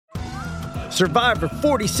Survivor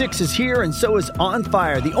 46 is here, and so is On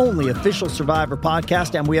Fire, the only official Survivor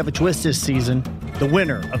podcast, and we have a twist this season. The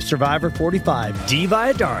winner of Survivor 45, Dee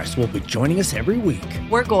Valladares, will be joining us every week.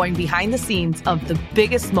 We're going behind the scenes of the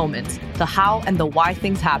biggest moments, the how and the why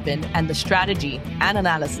things happen, and the strategy and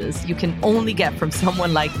analysis you can only get from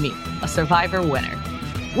someone like me, a Survivor winner.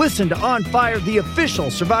 Listen to On Fire, the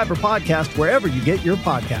official Survivor podcast, wherever you get your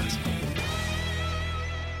podcast.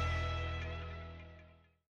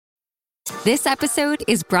 This episode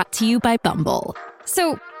is brought to you by Bumble.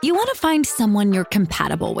 So, you want to find someone you're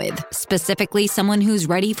compatible with, specifically someone who's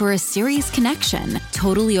ready for a serious connection,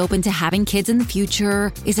 totally open to having kids in the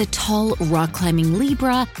future, is a tall, rock-climbing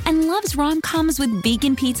Libra, and loves rom-coms with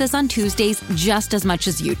vegan pizzas on Tuesdays just as much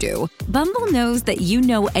as you do. Bumble knows that you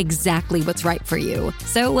know exactly what's right for you.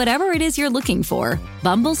 So whatever it is you're looking for,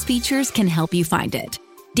 Bumble's features can help you find it.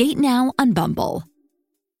 Date now on Bumble.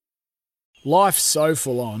 Life's so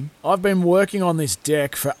full on. I've been working on this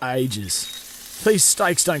deck for ages. These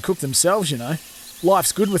steaks don't cook themselves, you know.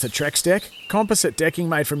 Life's good with a Trex deck. Composite decking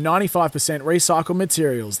made from 95% recycled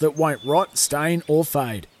materials that won't rot, stain or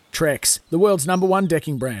fade. Trex, the world's #1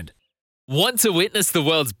 decking brand. Want to witness the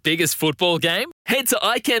world's biggest football game? Head to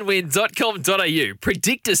iCanWin.com.au,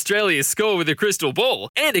 predict Australia's score with a crystal ball,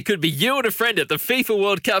 and it could be you and a friend at the FIFA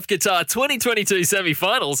World Cup Qatar 2022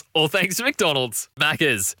 semi-finals, all thanks to McDonald's.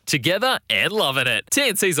 Maccas, together and loving it.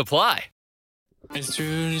 TNCs apply. It's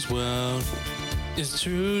Trudy's World. It's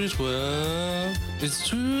Trudy's World. It's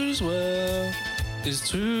Trudy's World. It's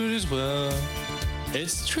Trudy's World.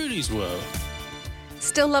 It's Trudy's World.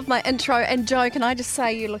 Still love my intro. And Joe, can I just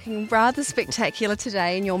say you're looking rather spectacular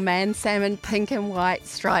today in your man salmon pink and white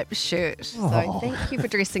striped shirt. So thank you for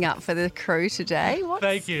dressing up for the crew today.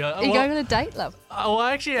 Thank you. Are you going on a date, love? Well,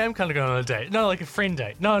 I actually am kind of going on a date. No, like a friend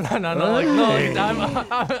date. No. I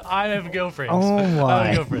have a girlfriend. Oh, my. I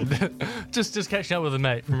have a girlfriend. just catching up with a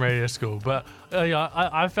mate from radio school. But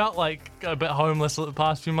I felt like a bit homeless the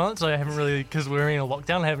past few months. I haven't really, because we're in a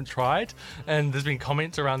lockdown, I haven't tried. And there's been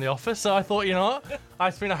comments around the office. So I thought, you know what? I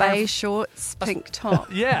spent beige shorts, pink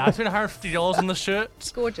top. Yeah, I spent $150 on the shirt.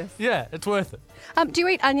 It's gorgeous. Yeah, it's worth it. Do you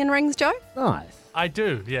eat onion rings, Joe? Nice. I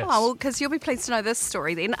do, yes. Oh, well, because you'll be pleased to know this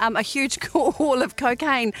story then. A huge haul of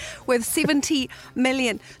cocaine worth $70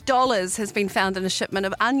 million has been found in a shipment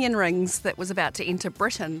of onion rings that was about to enter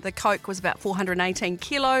Britain. The coke was about 418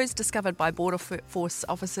 kilos, discovered by Border Force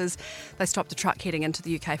officers. They stopped a truck heading into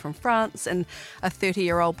the UK from France, and a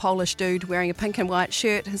 30-year-old Polish dude wearing a pink and white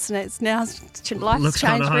shirt has now life's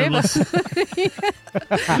changed forever.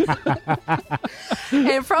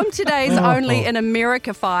 And from today's Only in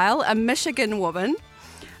America file, a Michigan woman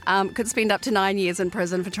could spend up to 9 years in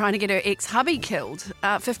prison for trying to get her ex-hubby killed.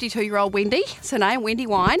 52-year-old Wendy, it's her name, Wendy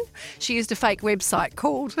Wine. She used a fake website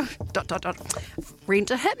called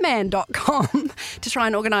rentahitman.com to try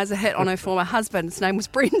and organise a hit on her former husband. His name was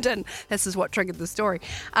Brendan. This is what triggered the story.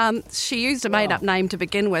 She used a made-up name to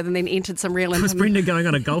begin with and then entered some real information. Was Brendan going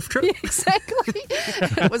on a golf trip? Yeah, exactly.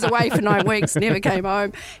 Was away for 9 weeks, never came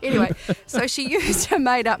home. Anyway, so she used her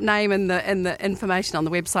made-up name in the information on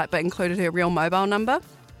the website, but included her real mobile number.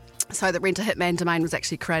 So the Rent a Hitman domain was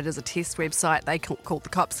actually created as a test website. They called the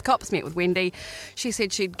cops. The cops met with Wendy. She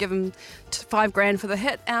said she'd give them $5,000 for the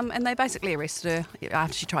hit, and they basically arrested her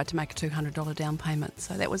after she tried to make a $200 down payment.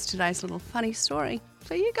 So that was today's little funny story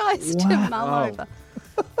for you guys to mull over.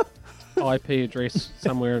 IP address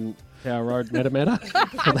somewhere in Tower Road, Matamata,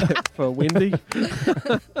 for Wendy.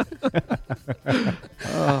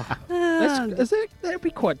 That'd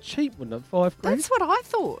be quite cheap, wouldn't it? $5,000. That's what I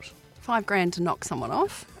thought. $5,000 to knock someone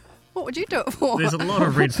off. What would you do it for? There's a lot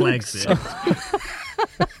of red flags there.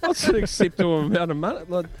 What's an acceptable amount of money?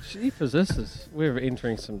 Like, we're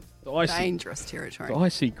entering some dangerous territory.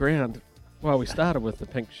 Icy ground. Well, we started with the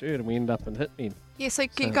pink shirt and we end up in Hitmen. Yeah, so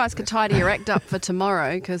you guys could tidy your act up for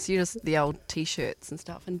tomorrow because you're just the old T-shirts and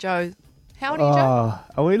stuff. And Joe, how old are you, Joe?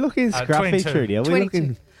 Are we looking scruffy, 22. Trudy? Are we 22.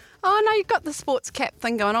 looking... Oh, no, you've got the sports cap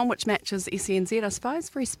thing going on, which matches SENZ, I suppose.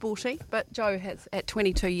 Very sporty. But Joe has, at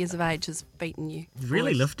 22 years of age, has beaten you.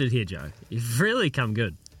 Really lifted here, Joe. You've really come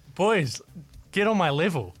good. Boys, get on my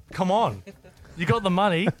level. Come on. You got the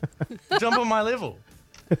money. Jump on my level.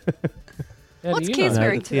 What's Kez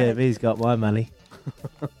wearing today? Yeah, he's got my money.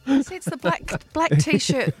 See, it's the black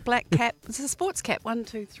T-shirt, black cap. It's a sports cap. 1,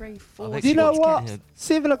 2, 3, 4. You know what?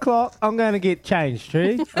 7 o'clock, I'm going to get changed,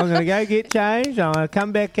 Trudy. I'm going to go get changed. I'm going to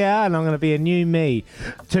come back out and I'm going to be a new me.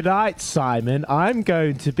 Tonight, Simon, I'm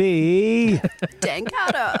going to be... Dan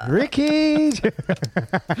Carter. Ricky.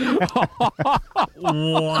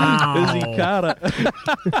 Wow. Izzy Carter.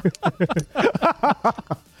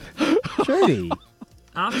 Trudy.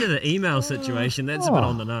 After the email situation, that's a bit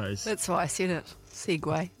on the nose. That's why I said it.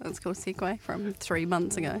 Segue. That's called Segue from 3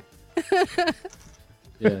 months ago.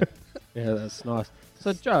 Yeah, that's nice.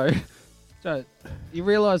 So, Joe, you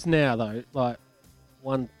realise now, though, like,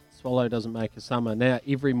 one swallow doesn't make a summer. Now,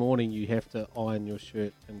 every morning you have to iron your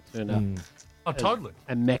shirt and turn up Oh, totally.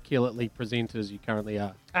 immaculately presented as you currently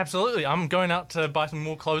are. Absolutely. I'm going out to buy some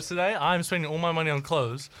more clothes today. I'm spending all my money on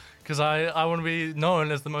clothes because I want to be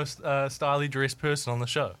known as the most stylish dressed person on the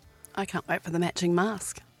show. I can't wait for the matching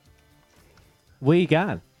mask. Where you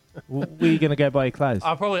going? Where you going to go buy your clothes?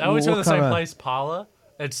 I always go to the same colour? place, Parlour.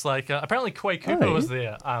 It's like, apparently Quay Cooper was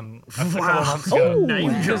there a couple of months ago.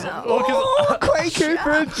 Name drop. Quay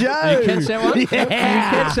Cooper and Joe. You catch that one? Yeah. You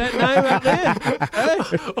catch that name up there? Hey,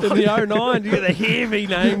 in the 09, you get a heavy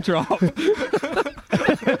name drop.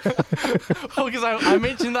 Because I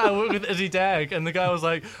mentioned that I work with Izzy Dag, and the guy was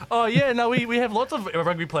like, oh, yeah, no, we have lots of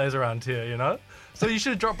rugby players around here, you know? So you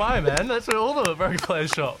should drop by, man. That's where all the rugby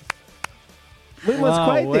players shop. When was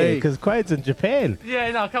Quade there? wait. Because Quade's in Japan. Yeah,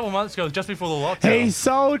 no, a couple of months ago, just before the lockdown. He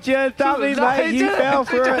sold you, dummy, No, mate. he You didn't. fell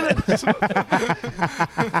for it.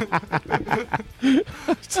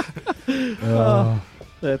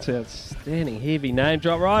 That's outstanding. Heavy name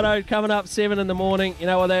drop. Righto, coming up 7 in the morning. You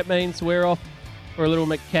know what that means? We're off for a little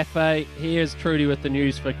McCafe. Here's Trudy with the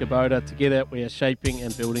news for Kubota. Together, we are shaping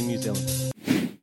and building New Zealand.